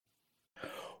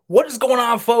What is going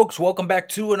on, folks? Welcome back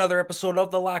to another episode of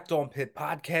the Locked On Pitt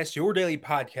Podcast, your daily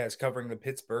podcast covering the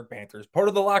Pittsburgh Panthers, part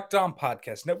of the Locked On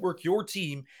Podcast Network, your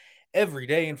team every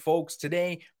day. And folks,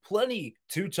 today, plenty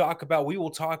to talk about. We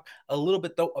will talk a little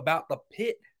bit, though, about the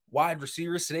Pitt wide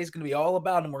receivers. Today's going to be all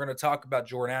about them. We're going to talk about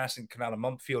Jordan Addison, Konata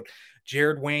Mumpfield,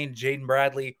 Jared Wayne, Jaden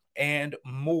Bradley, and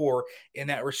more in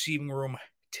that receiving room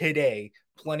today.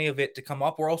 Plenty of it to come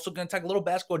up. We're also going to talk a little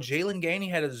basketball. Jalen Gainey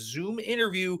had a Zoom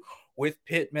interview with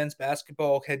Pitt men's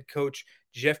basketball head coach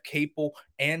Jeff Capel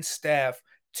and staff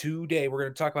today. We're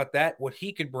going to talk about that, what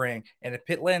he could bring, and if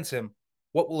Pitt lands him,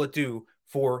 what will it do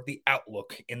for the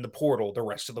outlook in the portal the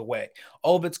rest of the way?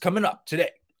 All of it's coming up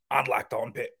today on Locked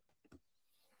On Pitt.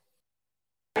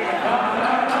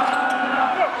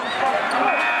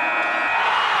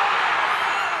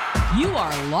 You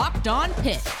are Locked On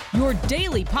Pitt, your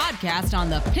daily podcast on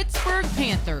the Pittsburgh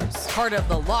Panthers, part of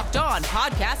the Locked On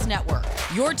Podcast Network,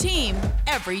 your team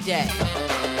every day.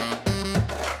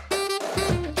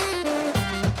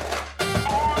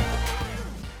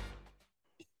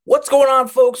 What's going on,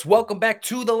 folks? Welcome back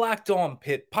to the Locked On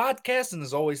Pitt Podcast. And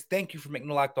as always, thank you for making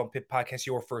the Locked On Pitt Podcast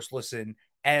your first listen.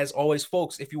 As always,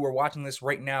 folks, if you are watching this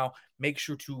right now, make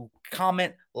sure to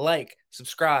comment, like,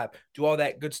 subscribe, do all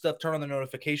that good stuff. Turn on the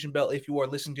notification bell. If you are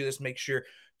listening to this, make sure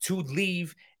to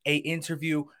leave a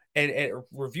interview and a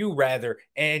review, rather,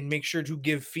 and make sure to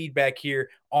give feedback here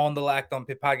on the Locked On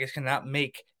Pitt Podcast. Cannot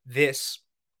make this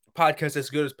podcast as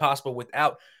good as possible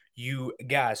without you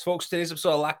guys. Folks, today's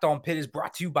episode of Locked On Pitt is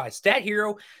brought to you by Stat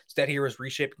Hero. Stat Hero is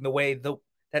reshaping the way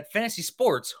that fantasy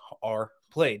sports are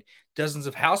played. Dozens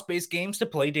of house-based games to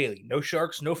play daily. No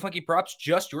sharks, no funky props,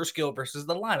 just your skill versus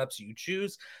the lineups you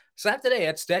choose. Sign up today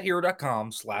at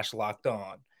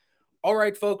stathero.com/lockedon. All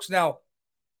right, folks. Now,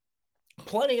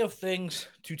 plenty of things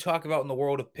to talk about in the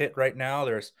world of Pitt right now.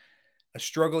 There's a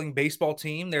struggling baseball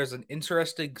team. There's an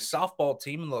interesting softball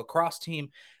team, and the lacrosse team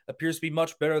appears to be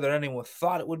much better than anyone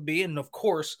thought it would be. And of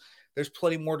course, there's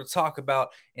plenty more to talk about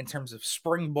in terms of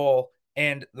spring ball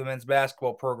and the men's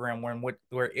basketball program,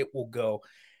 where it will go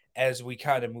as we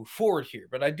kind of move forward here.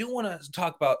 But I do want to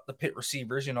talk about the Pitt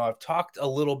receivers. You know, I've talked a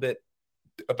little bit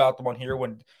about them on here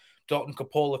when Dalton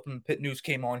Capola from the Pitt News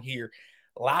came on here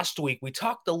last week. We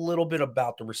talked a little bit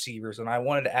about the receivers, and I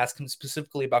wanted to ask him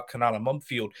specifically about Konata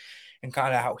Mumpfield and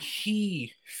kind of how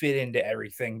he fit into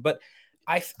everything. But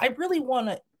I really want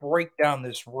to break down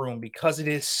this room because it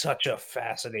is such a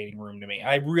fascinating room to me.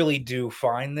 I really do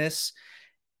find this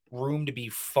room to be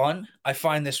fun. I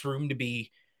find this room to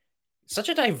be such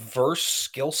a diverse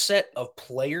skill set of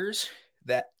players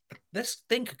that this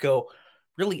thing could go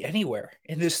really anywhere.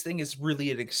 And this thing is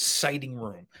really an exciting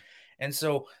room. And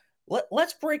so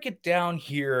let's break it down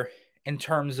here in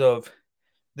terms of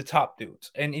the top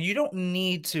dudes. And you don't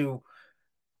need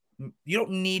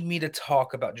me to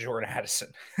talk about Jordan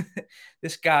Addison.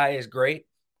 This guy is great.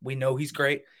 We know he's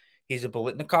great. He's a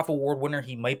Biletnikoff Award winner.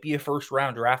 He might be a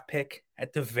first-round draft pick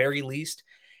at the very least.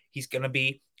 He's going to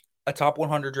be a top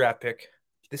 100 draft pick.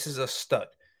 This is a stud.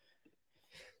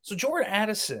 So Jordan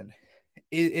Addison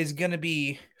is going to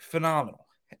be phenomenal,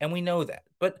 and we know that.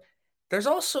 But there's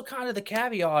also kind of the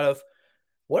caveat of,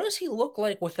 what does he look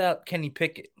like without Kenny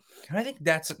Pickett? And I think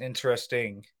that's an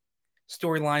interesting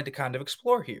storyline to kind of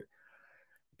explore here.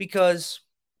 Because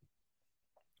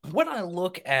when I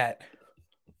look at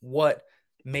what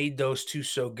made those two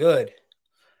so good,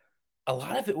 a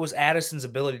lot of it was Addison's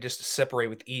ability just to separate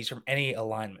with ease from any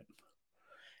alignment.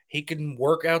 He can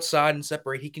work outside and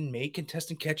separate. He can make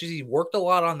contested catches. He worked a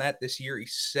lot on that this year. He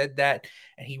said that,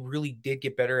 and he really did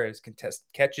get better at his contested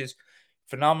catches.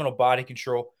 Phenomenal body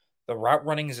control. The route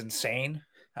running is insane.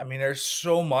 I mean, there's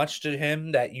so much to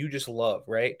him that you just love,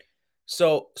 right?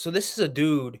 So this is a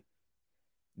dude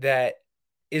that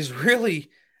is really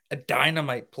a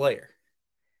dynamite player.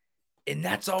 And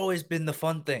that's always been the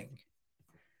fun thing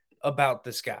about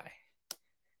this guy.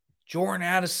 Jordan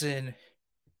Addison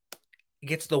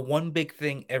gets the one big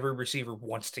thing every receiver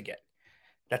wants to get.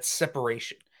 That's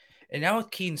separation. And now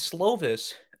with Kedon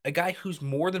Slovis, a guy who's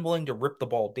more than willing to rip the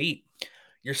ball deep,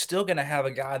 you're still going to have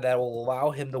a guy that will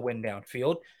allow him to win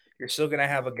downfield. You're still going to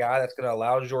have a guy that's going to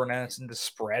allow Jordan Addison to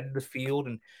spread the field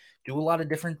and do a lot of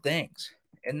different things.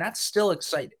 And that's still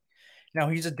exciting. Now,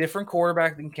 he's a different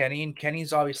quarterback than Kenny, and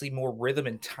Kenny's obviously more rhythm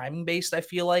and timing based, I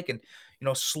feel like. And, you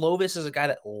know, Slovis is a guy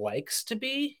that likes to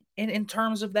be in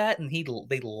terms of that, and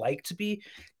they like to be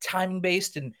timing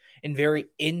based and very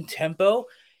in tempo.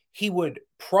 He would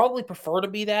probably prefer to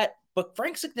be that, but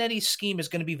Frank Cignetti's scheme is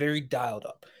going to be very dialed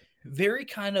up, very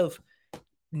kind of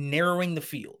narrowing the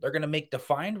field. They're going to make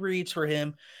defined reads for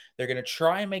him. They're going to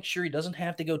try and make sure he doesn't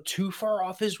have to go too far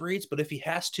off his reads, but if he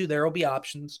has to, there will be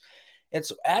options. And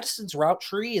so Addison's route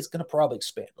tree is going to probably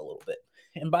expand a little bit.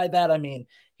 And by that, I mean,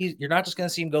 you're not just going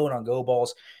to see him going on go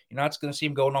balls. You're not just going to see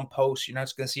him going on posts. You're not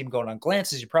just going to see him going on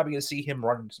glances. You're probably going to see him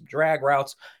running some drag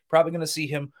routes. Probably going to see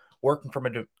him working from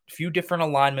a few different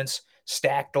alignments,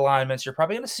 stacked alignments. You're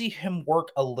probably going to see him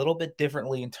work a little bit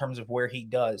differently in terms of where he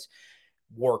does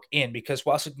work in, because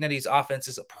while Cignetti's offense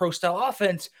is a pro-style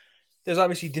offense, there's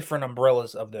obviously different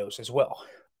umbrellas of those as well.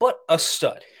 But a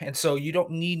stud. And so you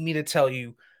don't need me to tell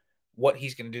you what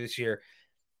he's going to do this year.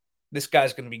 This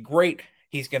guy's going to be great.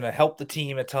 He's going to help the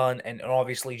team a ton. And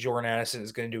obviously, Jordan Addison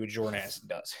is going to do what Jordan Addison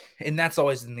does. And that's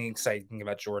always the exciting thing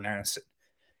about Jordan Addison.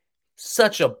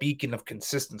 Such a beacon of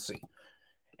consistency.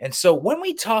 And so when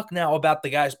we talk now about the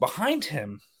guys behind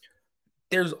him,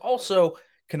 there's also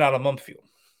Konata Mumpfield.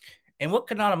 And what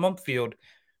Konata Mumpfield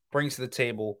brings to the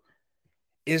table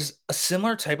is a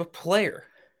similar type of player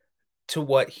to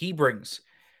what he brings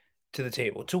to the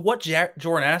table. To what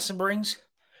Jordan Addison brings,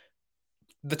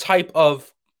 the type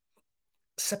of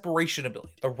separation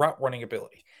ability, the route running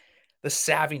ability, the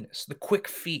savviness, the quick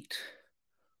feet,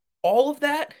 all of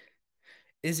that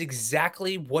is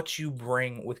exactly what you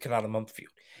bring with Konata Mumpfield.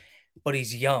 But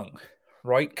he's young,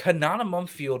 right? Konata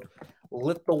Mumpfield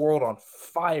lit the world on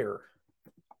fire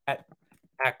at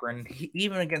Akron.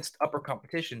 Even against upper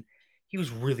competition, he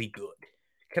was really good.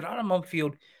 Konata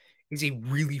Mumpfield is a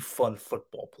really fun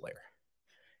football player.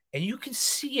 And you can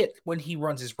see it when he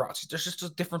runs his routes. There's just a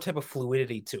different type of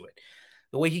fluidity to it.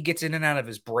 The way he gets in and out of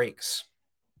his breaks.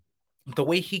 The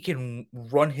way he can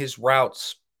run his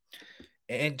routes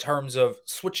in terms of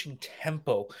switching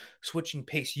tempo, switching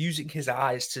pace, using his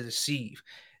eyes to deceive.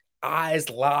 Eyes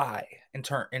lie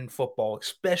in football,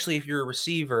 especially if you're a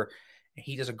receiver.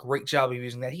 He does a great job of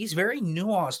using that. He's very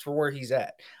nuanced for where he's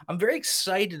at. I'm very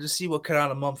excited to see what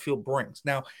Konata Mumpfield brings.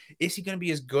 Now, is he going to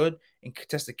be as good in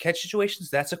contested catch situations?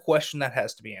 That's a question that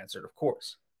has to be answered, of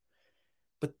course.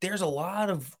 But there's a lot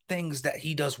of things that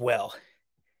he does well.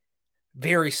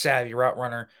 Very savvy route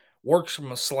runner. Works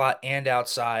from a slot and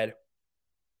outside.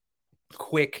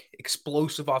 Quick,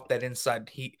 explosive off that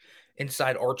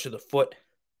inside arch of the foot.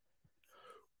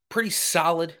 Pretty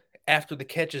solid after the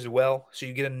catch as well, so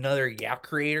you get another yak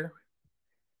creator.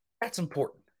 That's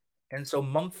important. And so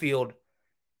Mumpfield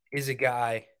is a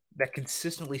guy that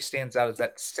consistently stands out as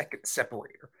that second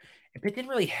separator. And Pitt didn't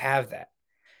really have that.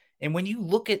 And when you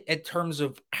look at in terms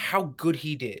of how good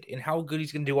he did and how good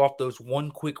he's going to do off those one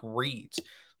quick reads,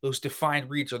 those defined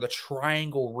reads or the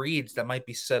triangle reads that might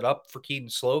be set up for Kedon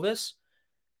Slovis,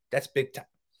 that's big time.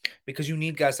 Because you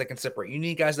need guys that can separate. You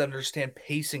need guys that understand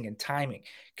pacing and timing.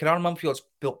 Konata Mumpfield's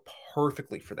built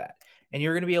perfectly for that. And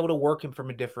you're going to be able to work him from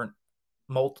a different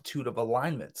multitude of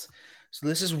alignments. So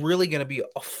this is really going to be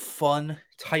a fun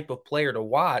type of player to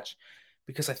watch,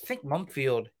 because I think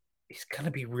Mumpfield is going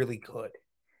to be really good.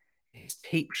 His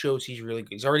tape shows he's really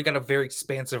good. He's already got a very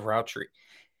expansive route tree.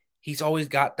 He's always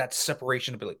got that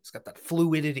separation ability. He's got that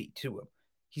fluidity to him.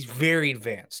 He's very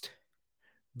advanced.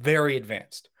 Very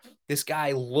advanced. This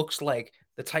guy looks like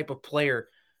the type of player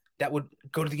that would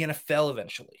go to the NFL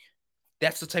eventually.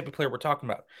 That's the type of player we're talking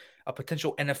about. A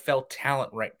potential NFL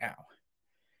talent right now.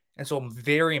 And so I'm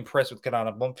very impressed with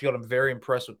Konata Mumpfield. I'm very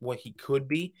impressed with what he could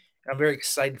be. And I'm very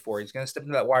excited for it. He's going to step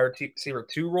into that wide receiver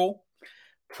 2 role.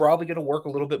 Probably going to work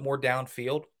a little bit more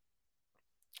downfield.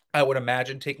 I would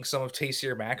imagine taking some of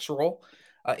Taysir Mack's role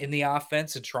in the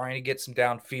offense and trying to get some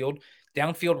downfield.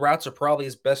 Downfield routes are probably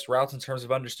his best routes in terms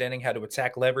of understanding how to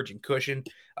attack leverage and cushion.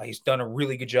 He's done a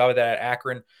really good job of that at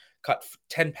Akron. Cut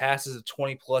 10 passes of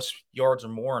 20-plus yards or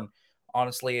more. And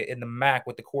honestly, in the MAC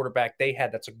with the quarterback they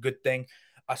had, that's a good thing.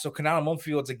 So Konata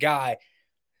Mumpfield's a guy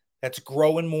that's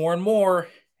growing more and more,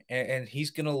 and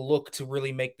he's going to look to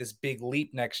really make this big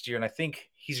leap next year. And I think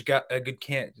he's got a good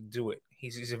candidate to do it.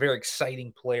 He's a very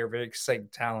exciting player, very exciting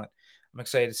talent. I'm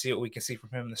excited to see what we can see from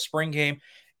him in the spring game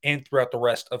and throughout the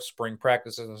rest of spring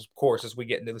practices, of course, as we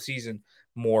get into the season,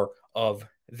 more of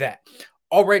that.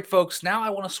 All right, folks, now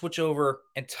I want to switch over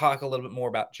and talk a little bit more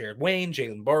about Jared Wayne,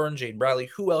 Jalen Barnes, Jaden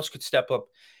Bradley, who else could step up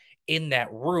in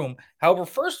that room. However,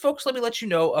 first, folks, let me let you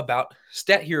know about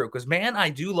Stat Hero, because, man, I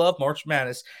do love March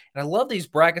Madness, and I love these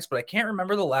brackets, but I can't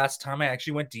remember the last time I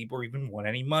actually went deep or even won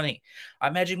any money.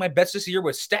 I'm hedging my bets this year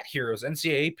with Stat Hero's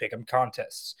NCAA Pick'em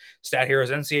contests. Stat Hero's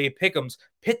NCAA Pick'ems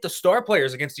pit the star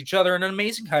players against each other in an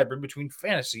amazing hybrid between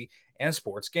fantasy and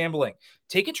sports gambling.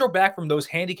 Take control back from those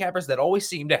handicappers that always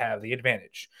seem to have the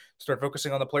advantage. Start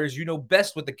focusing on the players you know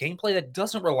best with the gameplay that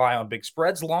doesn't rely on big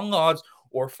spreads, long odds,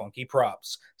 or funky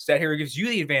props. Stat Hero gives you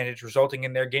the advantage, resulting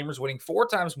in their gamers winning 4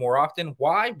 times more often.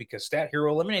 Why? Because Stat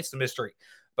Hero eliminates the mystery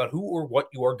about who or what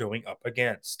you are going up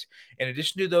against. In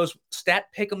addition to those Stat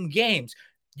Pick'em games,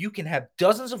 you can have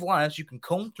dozens of lineups you can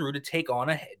comb through to take on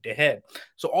a head-to-head.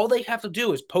 So all they have to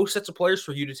do is post sets of players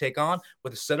for you to take on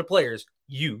with a set of players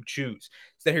you choose.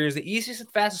 So here is the easiest and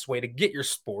fastest way to get your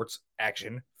sports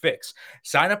action fix.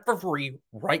 Sign up for free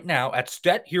right now at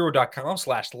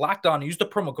stathero.com/lockedon. Use the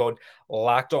promo code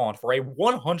LOCKEDON for a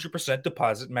 100%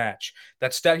 deposit match.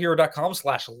 That's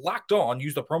stathero.com/lockedon.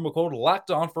 Use the promo code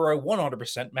LOCKEDON for a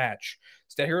 100% match.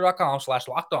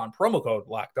 stathero.com/lockedon. Promo code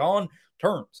LOCKEDON.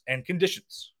 Terms and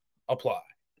conditions apply.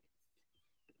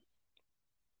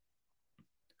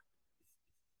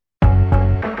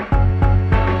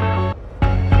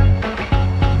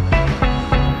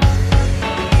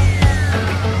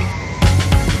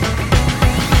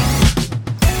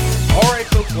 All right,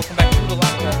 folks, welcome back to the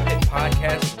Locked On Pitt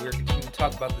podcast. We're continuing to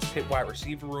talk about this Pitt wide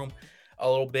receiver room a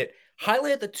little bit.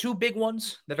 Highlight the two big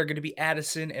ones that are going to be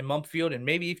Addison and Mumpfield, and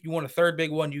maybe if you want a third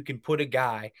big one, you can put a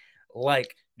guy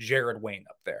like Jared Wayne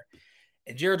up there.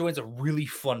 And Jared Wayne's a really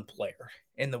fun player,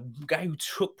 and the guy who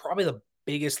took probably the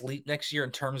biggest leap next year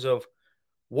in terms of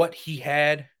what he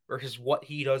had versus what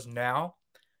he does now.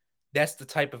 That's the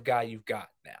type of guy you've got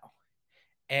now.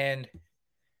 And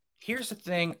here's the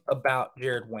thing about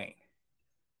Jared Wayne.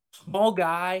 Small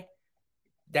guy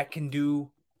that can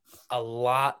do a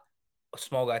lot of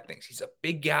small guy things. He's a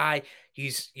big guy.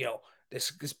 He's,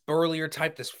 this burlier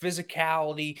type, this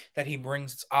physicality that he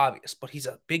brings, it's obvious. But he's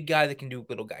a big guy that can do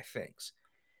little guy things.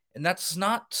 And that's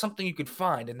not something you could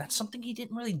find. And that's something he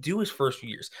didn't really do his first few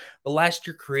years. But last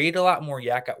year, created a lot more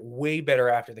yak, got way better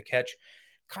after the catch.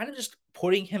 Kind of just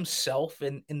putting himself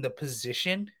in the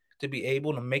position to be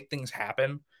able to make things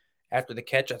happen after the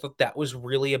catch. I thought that was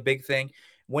really a big thing.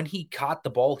 When he caught the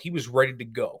ball, he was ready to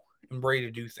go and ready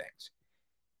to do things.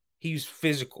 He was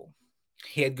physical.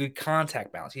 He had good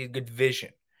contact balance. He had good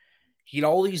vision. He had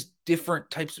all these different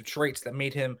types of traits that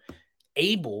made him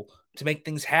able to make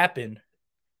things happen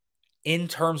in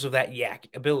terms of that yak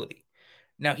ability.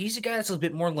 Now, he's a guy that's a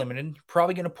bit more limited.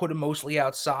 Probably going to put him mostly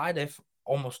outside, if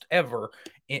almost ever.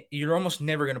 You're almost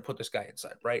never going to put this guy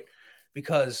inside, right?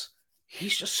 Because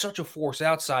he's just such a force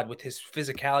outside with his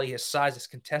physicality, his size, his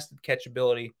contested catch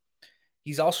ability.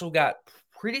 He's also got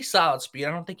pretty solid speed.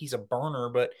 I don't think he's a burner,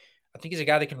 but I think he's a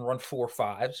guy that can run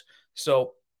 4.5s.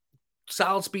 So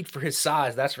solid speed for his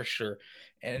size, that's for sure.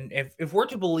 And if we're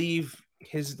to believe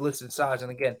his listed size,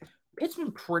 and again, Pitt's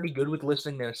been pretty good with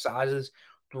listing their sizes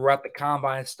throughout the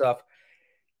combine stuff.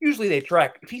 Usually they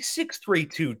track, if he's 6'3",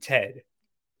 210,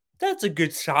 that's a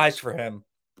good size for him.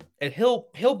 And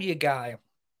he'll be a guy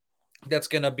that's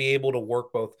going to be able to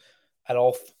work both at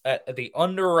the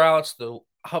under routes, the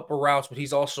upper routes, but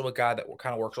he's also a guy that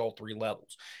kind of works all three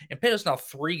levels. And Pitt has now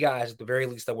three guys at the very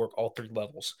least that work all three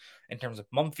levels in terms of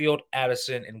Mumpfield,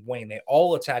 Addison, and Wayne. They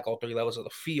all attack all three levels of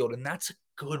the field, and that's a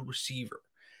good receiver.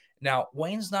 Now,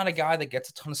 Wayne's not a guy that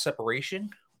gets a ton of separation,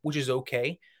 which is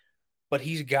okay, but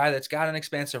he's a guy that's got an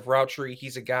expansive route tree.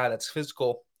 He's a guy that's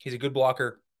physical. He's a good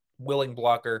blocker, willing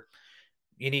blocker.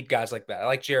 You need guys like that. I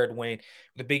like Jared Wayne.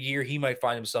 The big year, he might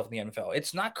find himself in the NFL.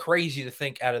 It's not crazy to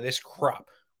think out of this crop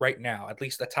right now, at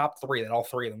least the top three, that all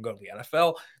three of them go to the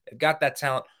NFL. They've got that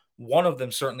talent. One of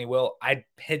them certainly will. I'd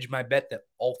hedge my bet that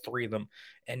all three of them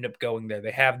end up going there.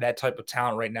 They have that type of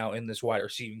talent right now in this wide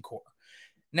receiving core.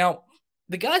 Now,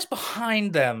 the guys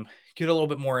behind them get a little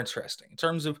bit more interesting in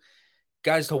terms of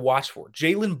guys to watch for.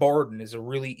 Jalen Barden is a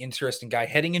really interesting guy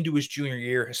heading into his junior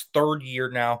year, his third year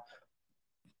now.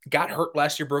 Got hurt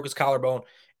last year, broke his collarbone,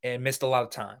 and missed a lot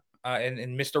of time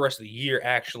and missed the rest of the year,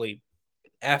 actually,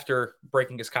 after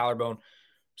breaking his collarbone.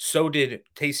 So did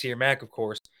Taysir Mack, of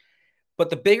course.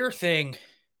 But the bigger thing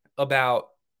about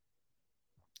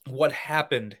what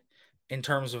happened in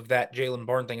terms of that Jalen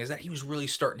Barden thing is that he was really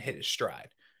starting to hit his stride.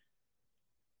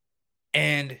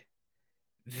 And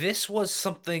this was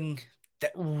something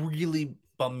that really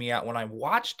bummed me out when I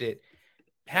watched it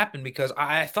happen, because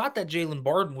I thought that Jalen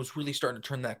Barden was really starting to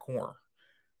turn that corner.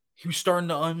 He was starting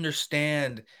to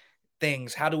understand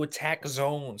things, how to attack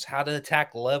zones, how to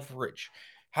attack leverage,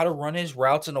 how to run his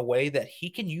routes in a way that he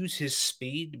can use his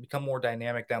speed to become more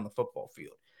dynamic down the football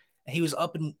field. And he was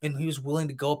up and he was willing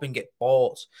to go up and get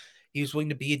balls. He was willing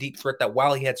to be a deep threat that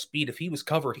while he had speed, if he was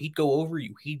covered, he'd go over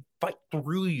you. He'd fight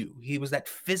through you. He was that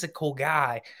physical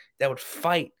guy that would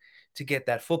fight to get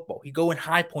that football. He'd go and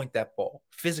high point that ball.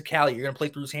 Physicality, you're going to play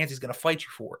through his hands. He's going to fight you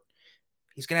for it.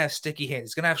 He's going to have sticky hands.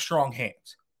 He's going to have strong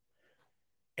hands.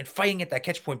 And fighting at that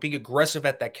catch point, being aggressive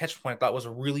at that catch point, I thought was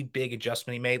a really big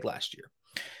adjustment he made last year.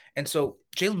 And so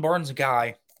Jalen Barden's a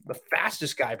guy, the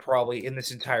fastest guy probably in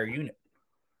this entire unit.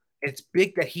 It's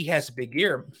big that he has a big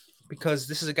year, because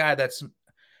this is a guy that's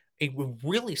a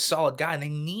really solid guy, and they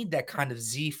need that kind of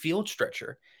Z field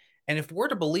stretcher. And if we're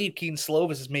to believe Keaton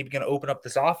Slovis is maybe going to open up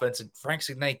this offense, and Frank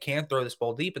Cignetti can throw this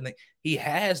ball deep, and he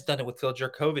has done it with Phil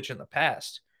Jurkovich in the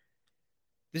past,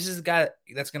 this is a guy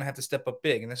that's going to have to step up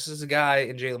big. And this is a guy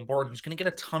in Jalen Barton who's going to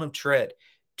get a ton of tread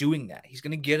doing that. He's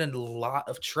going to get a lot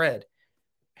of tread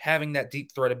having that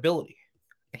deep threat ability.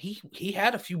 And he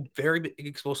had a few very big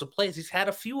explosive plays. He's had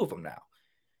a few of them now.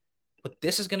 But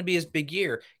this is going to be his big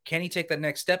year. Can he take that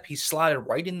next step? He's slotted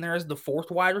right in there as the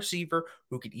fourth wide receiver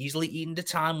who could easily eat into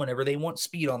time whenever they want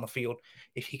speed on the field.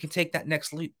 If he can take that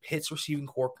next leap, Pitt's receiving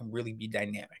core can really be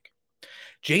dynamic.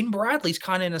 Jaden Bradley's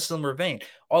kind of in a similar vein,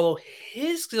 although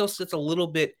his skill set's a little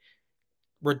bit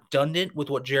redundant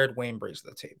with what Jared Wayne brings to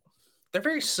the table. They're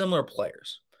very similar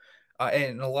players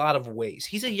in a lot of ways.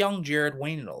 He's a young Jared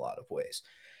Wayne in a lot of ways.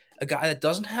 A guy that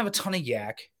doesn't have a ton of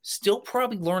yak, still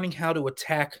probably learning how to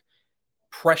attack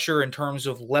pressure in terms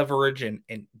of leverage and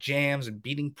jams and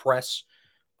beating press,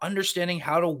 understanding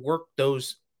how to work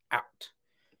those out.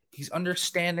 He's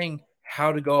understanding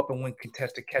how to go up and win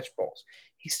contested catch balls.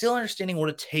 He's still understanding what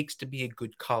it takes to be a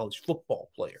good college football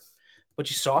player. But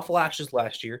you saw flashes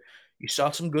last year. You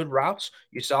saw some good routes.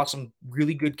 You saw some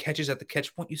really good catches at the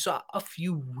catch point. You saw a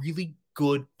few really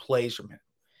good plays from him.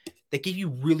 They give you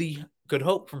really good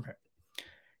hope from him.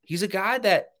 He's a guy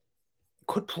that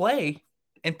could play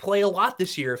and play a lot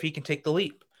this year if he can take the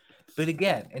leap. But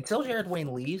again, until Jared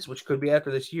Wayne leaves, which could be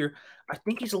after this year, I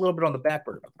think he's a little bit on the back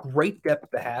burner. A great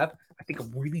depth to have. I think a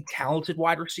really talented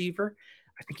wide receiver.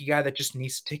 I think a guy that just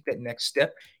needs to take that next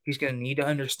step. He's going to need to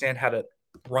understand how to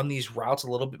run these routes a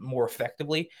little bit more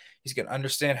effectively. He's going to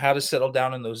understand how to settle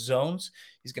down in those zones.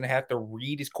 He's going to have to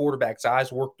read his quarterback's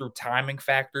eyes, work through timing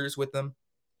factors with them.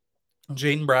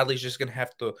 Jaden Bradley's just going to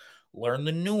have to learn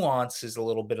the nuances a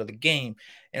little bit of the game.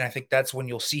 And I think that's when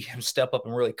you'll see him step up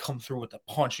and really come through with a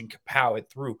punch and kapow it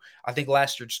through. I think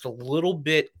last year just a little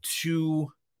bit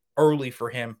too early for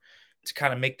him to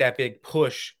kind of make that big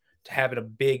push to having a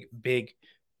big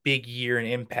year and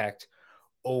impact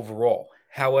overall.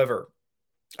 However,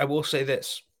 I will say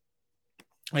this.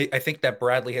 I think that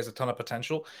Bradley has a ton of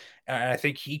potential, and I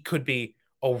think he could be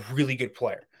a really good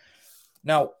player.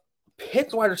 Now,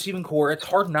 Pitt's wide receiving core, it's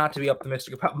hard not to be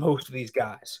optimistic about most of these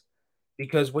guys,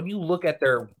 because when you look at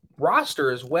their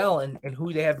roster as well and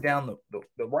who they have down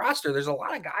the roster, there's a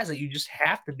lot of guys that you just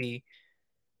have to be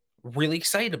really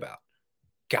excited about.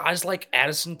 Guys like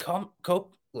Addison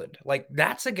Copeland, like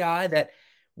that's a guy that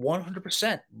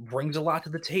 100% brings a lot to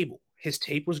the table. His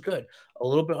tape was good. A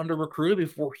little bit under-recruited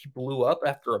before he blew up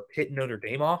after a Pitt Notre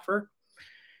Dame offer.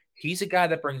 He's a guy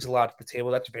that brings a lot to the table.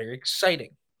 That's very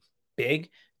exciting. Big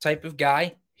type of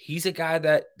guy. He's a guy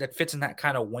that fits in that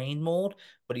kind of Wayne mold,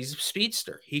 but he's a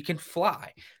speedster. He can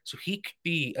fly. So he could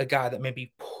be a guy that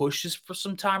maybe pushes for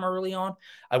some time early on.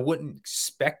 I wouldn't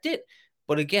expect it,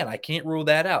 but again, I can't rule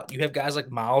that out. You have guys like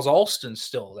Miles Alston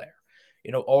still there.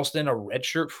 You know, Alston, a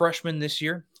redshirt freshman this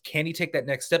year. Can he take that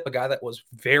next step? A guy that was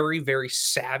very, very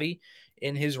savvy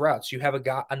in his routes. You have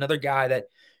another guy that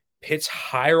Pitt's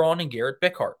higher on in Garrett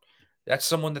Bickhart. That's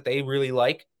someone that they really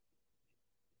like.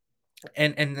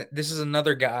 And this is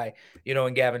another guy, you know,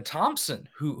 in Gavin Thompson,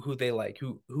 who they like,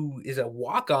 who is a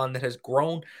walk-on that has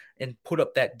grown and put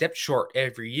up that depth chart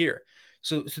every year.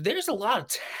 So there's a lot of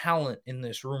talent in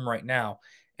this room right now.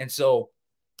 And so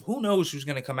who knows who's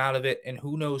going to come out of it, and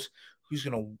who knows who's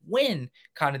going to win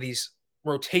kind of these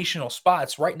rotational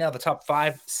spots. Right now, the top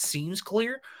 5 seems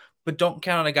clear, but don't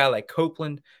count on a guy like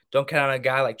Copeland. Don't count on a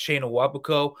guy like Chena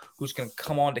Wabuko, who's going to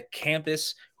come onto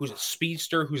campus, who's a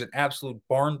speedster, who's an absolute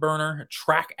barn burner, a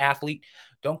track athlete.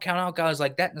 Don't count out guys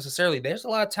like that necessarily. There's a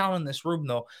lot of talent in this room,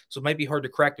 though, so it might be hard to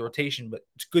crack the rotation, but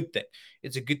it's a good thing.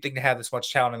 It's a good thing to have this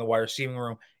much talent in the wide receiving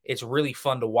room. It's really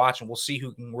fun to watch, and we'll see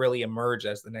who can really emerge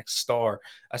as the next star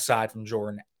aside from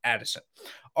Jordan Addison.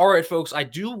 All right, folks, I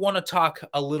do want to talk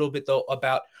a little bit, though,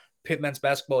 about Pitt men's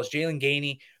basketball. As Jalen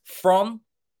Gainey from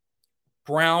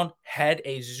Brown had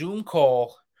a Zoom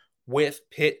call with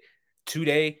Pitt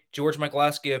today. George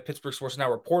Michaelowski of Pittsburgh Sports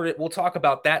Now reported it. We'll talk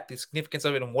about that, the significance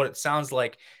of it, and what it sounds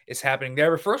like is happening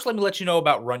there. But first, let me let you know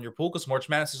about Run Your Pool, because March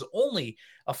Madness is only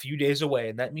a few days away,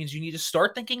 and that means you need to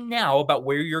start thinking now about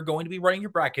where you're going to be running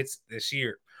your brackets this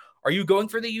year. Are you going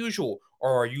for the usual,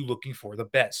 or are you looking for the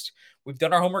best? We've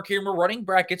done our homework here, and we're running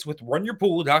brackets with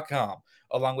runyourpool.com.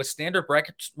 Along with standard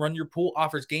brackets, Run Your Pool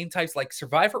offers game types like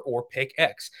Survivor or Pick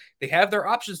X. They have their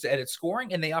options to edit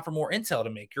scoring, and they offer more intel to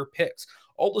make your picks.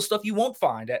 All the stuff you won't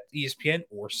find at ESPN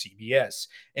or CBS.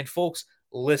 And folks,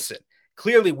 listen.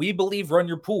 Clearly, we believe Run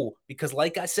Your Pool because,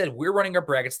 like I said, we're running our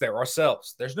brackets there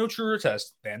ourselves. There's no truer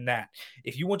test than that.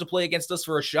 If you want to play against us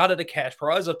for a shot at a cash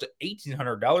prize up to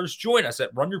 $1,800, join us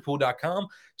at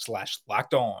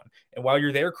runyourpool.com/lockedon. And while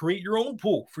you're there, create your own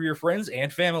pool for your friends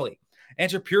and family.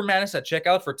 Enter Pure Madness at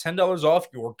checkout for $10 off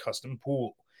your custom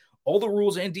pool. All the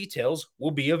rules and details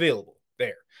will be available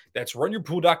there. That's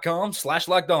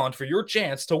runyourpool.com/lockedon for your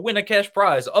chance to win a cash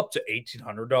prize up to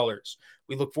 $1,800.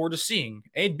 We look forward to seeing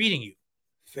and beating you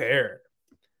there.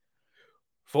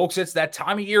 Folks, it's that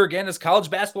time of year again as college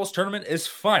basketball's tournament is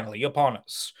finally upon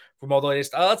us. From all the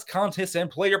latest odds, contests, and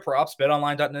player props,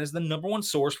 BetOnline.net is the #1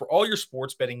 source for all your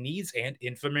sports betting needs and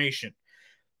information.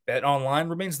 BetOnline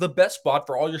remains the best spot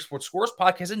for all your sports scores,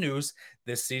 podcasts, and news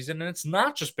this season, and it's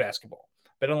not just basketball.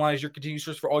 BetOnline is your continued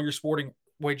source for all your sporting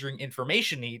wagering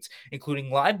information needs,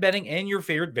 including live betting and your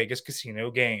favorite Vegas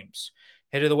casino games.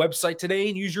 Head to the website today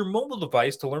and use your mobile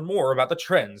device to learn more about the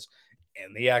trends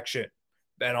and the action.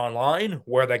 BetOnline,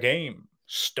 where the game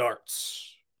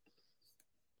starts.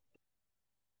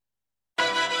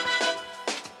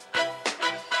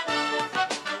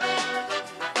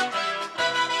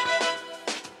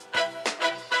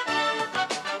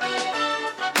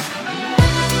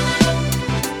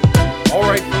 All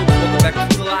right, folks, welcome back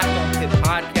to the Locked On Pitt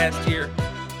podcast here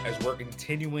as we're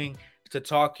continuing to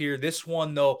talk here. This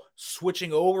one, though,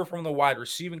 switching over from the wide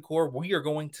receiving core, we are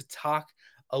going to talk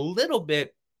a little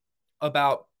bit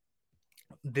about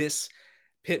this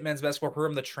Pitt men's basketball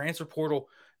program, the transfer portal.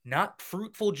 Not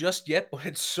fruitful just yet, but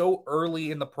it's so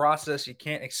early in the process, you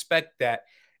can't expect that.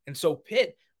 And so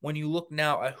Pitt, when you look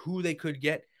now at who they could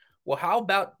get, well, how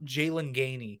about Jalen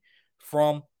Gainey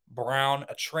from Brown,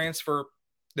 a transfer?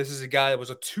 This is a guy that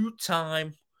was a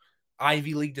two-time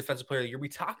Ivy League Defensive Player of the Year. We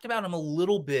talked about him a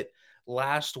little bit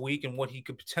last week and what he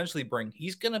could potentially bring.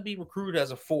 He's going to be recruited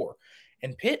as a 4.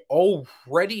 And Pitt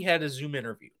already had a Zoom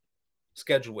interview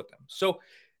scheduled with them. So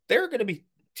there are going to be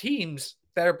teams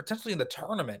that are potentially in the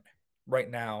tournament right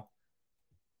now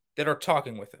that are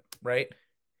talking with him, right?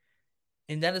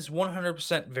 And that is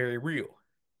 100% very real.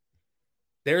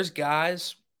 There's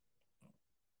guys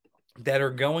that are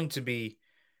going to be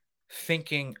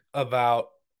thinking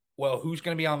about, well, who's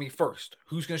going to be on me first?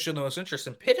 Who's going to show the most interest?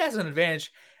 And Pitt has an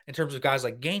advantage in terms of guys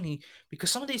like Gainey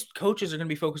because some of these coaches are going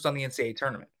to be focused on the NCAA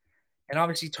tournament. And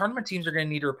obviously, tournament teams are going to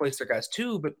need to replace their guys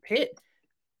too. But Pitt,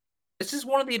 this is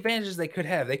one of the advantages they could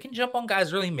have. They can jump on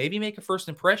guys early, maybe make a first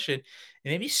impression, and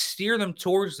maybe steer them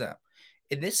towards them.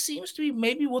 And this seems to be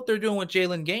maybe what they're doing with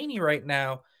Jalen Gainey right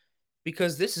now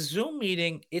because this Zoom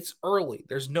meeting, it's early.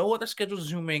 There's no other scheduled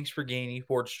Zoom meetings for Gainey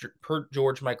per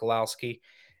George Michalowski.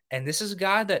 And this is a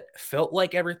guy that felt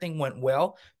like everything went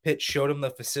well. Pitt showed him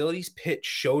the facilities. Pitt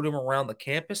showed him around the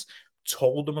campus,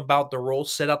 told him about the role,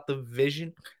 set up the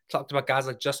vision, talked about guys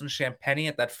like Justin Champagnie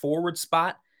at that forward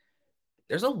spot.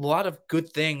 There's a lot of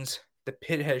good things that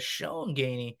Pitt has shown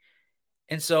Gainey.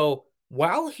 And so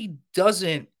while he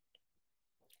doesn't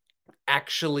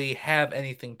actually have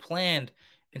anything planned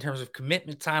in terms of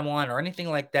commitment timeline or anything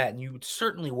like that, and you would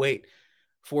certainly wait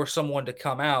for someone to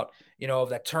come out, of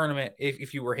that tournament.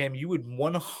 If you were him, you would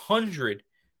 100%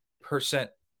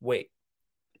 wait.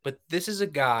 But this is a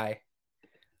guy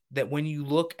that when you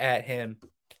look at him,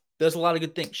 does a lot of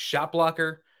good things. Shot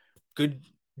blocker, good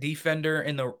defender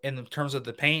in the terms of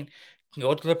the paint, can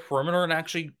go to the perimeter and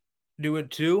actually do it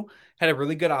too. Had a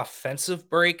really good offensive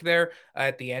break there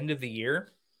at the end of the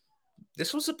year.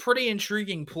 This was a pretty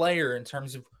intriguing player in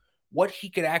terms of what he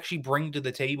could actually bring to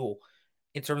the table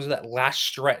in terms of that last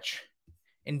stretch.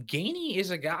 And Gainey is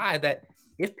a guy that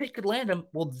if Pitt could land him,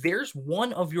 well, there's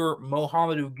one of your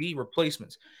Mohamed Ugi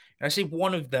replacements. And I say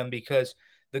one of them because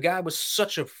the guy was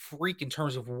such a freak in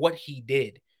terms of what he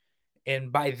did.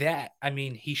 And by that, I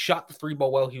mean, he shot the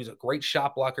 3-ball well. He was a great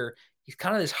shot blocker. He's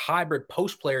kind of this hybrid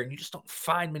post player, and you just don't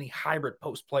find many hybrid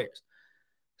post players.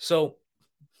 So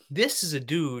this is a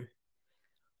dude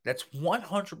that's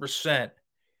 100%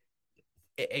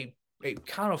 a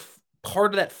kind of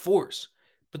part of that force.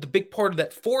 But the big part of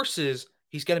that force is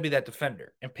he's going to be that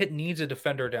defender. And Pitt needs a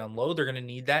defender down low. They're going to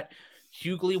need that.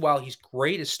 Hughley, while he's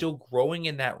great, is still growing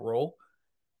in that role.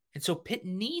 And so Pitt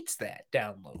needs that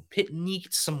down low. Pitt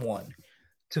needs someone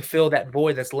to fill that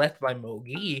void that's left by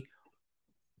Mogi.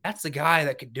 That's the guy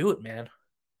that could do it, man.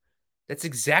 That's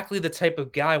exactly the type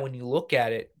of guy, when you look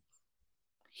at it,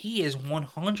 he is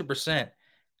 100%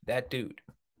 that dude.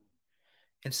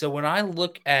 And so when I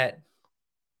look at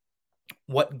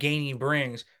what Gainey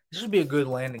brings, this would be a good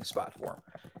landing spot for him.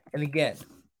 And again,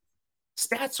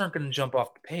 stats aren't going to jump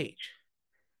off the page.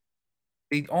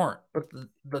 They aren't, but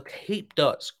the tape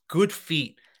does. Good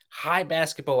feet, high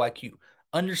basketball IQ,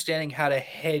 understanding how to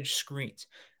hedge screens,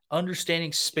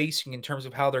 understanding spacing in terms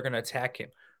of how they're going to attack him.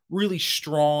 Really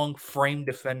strong frame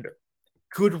defender,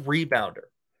 good rebounder,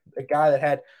 a guy that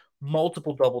had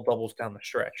multiple double-doubles down the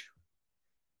stretch.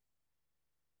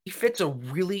 He fits a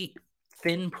really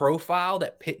thin profile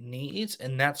that Pitt needs,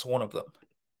 and that's one of them.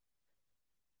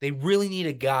 They really need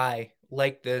a guy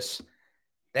like this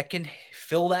that can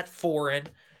fill that 4 in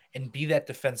and be that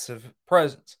defensive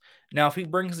presence. Now, if he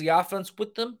brings the offense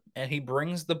with them and he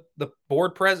brings the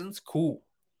board presence, cool.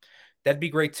 That'd be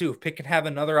great too. If Pitt can have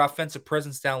another offensive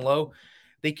presence down low,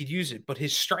 they could use it. But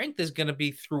his strength is going to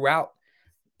be throughout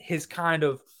his kind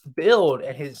of build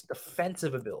and his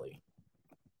defensive ability.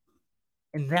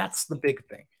 And that's the big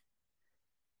thing.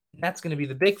 And that's going to be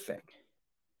the big thing.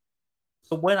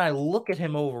 So when I look at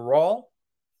him overall,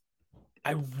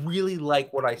 I really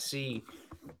like what I see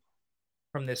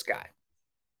from this guy.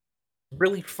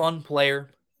 Really fun player.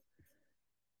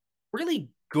 Really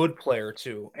good player,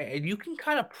 too. And you can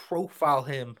kind of profile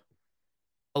him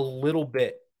a little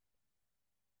bit.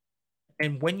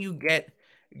 And when you get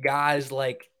guys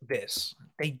like this,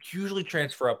 they usually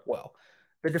transfer up well.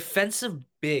 The defensive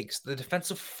bigs, the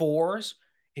defensive fours,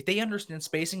 if they understand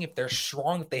spacing, if they're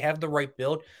strong, if they have the right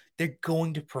build, they're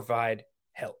going to provide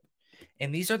help.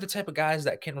 And these are the type of guys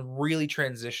that can really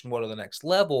transition well to the next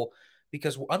level,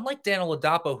 because unlike Dan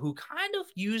Oladapo, who kind of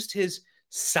used his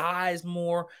size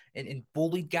more and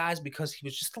bullied guys because he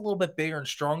was just a little bit bigger and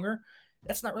stronger,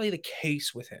 that's not really the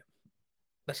case with him.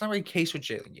 That's not really the case with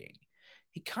Jalen Gainey.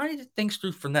 He kind of thinks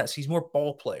through finesse. He's more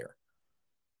ball player.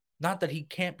 Not that he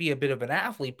can't be a bit of an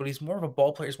athlete, but he's more of a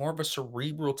ball player. He's more of a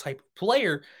cerebral type of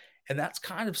player. And that's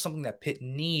kind of something that Pitt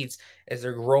needs as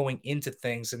they're growing into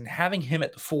things. And having him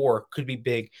at the 4 could be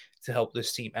big to help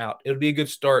this team out. It'll be a good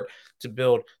start to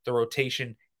build the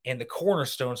rotation and the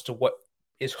cornerstones to what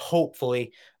is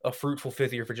hopefully a fruitful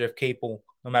 5th year for Jeff Capel,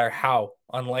 no matter how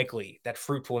unlikely that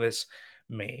fruitfulness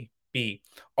may be.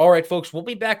 All right, folks, we'll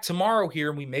be back tomorrow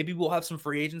here, and maybe we'll have some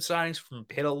free agent signings from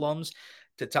Pitt alums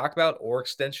to talk about, or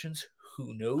extensions.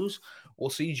 Who knows? We'll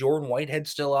see. Jordan Whitehead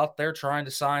still out there trying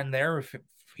to sign there. If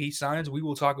he signs, we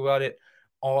will talk about it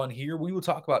on here. We will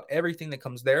talk about everything that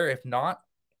comes there. If not,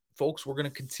 folks, we're going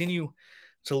to continue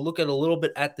to look at a little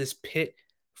bit at this Pitt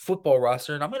football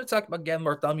roster, and I'm going to talk about Gavin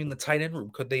Bartholomew in the tight end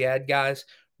room. Could they add guys?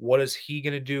 What is he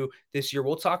going to do this year?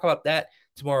 We'll talk about that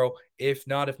tomorrow. If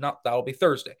not, that'll be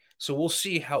Thursday. So we'll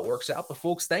see how it works out. But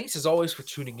folks, thanks as always for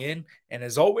tuning in. And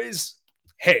as always,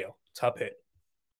 hail to Pitt.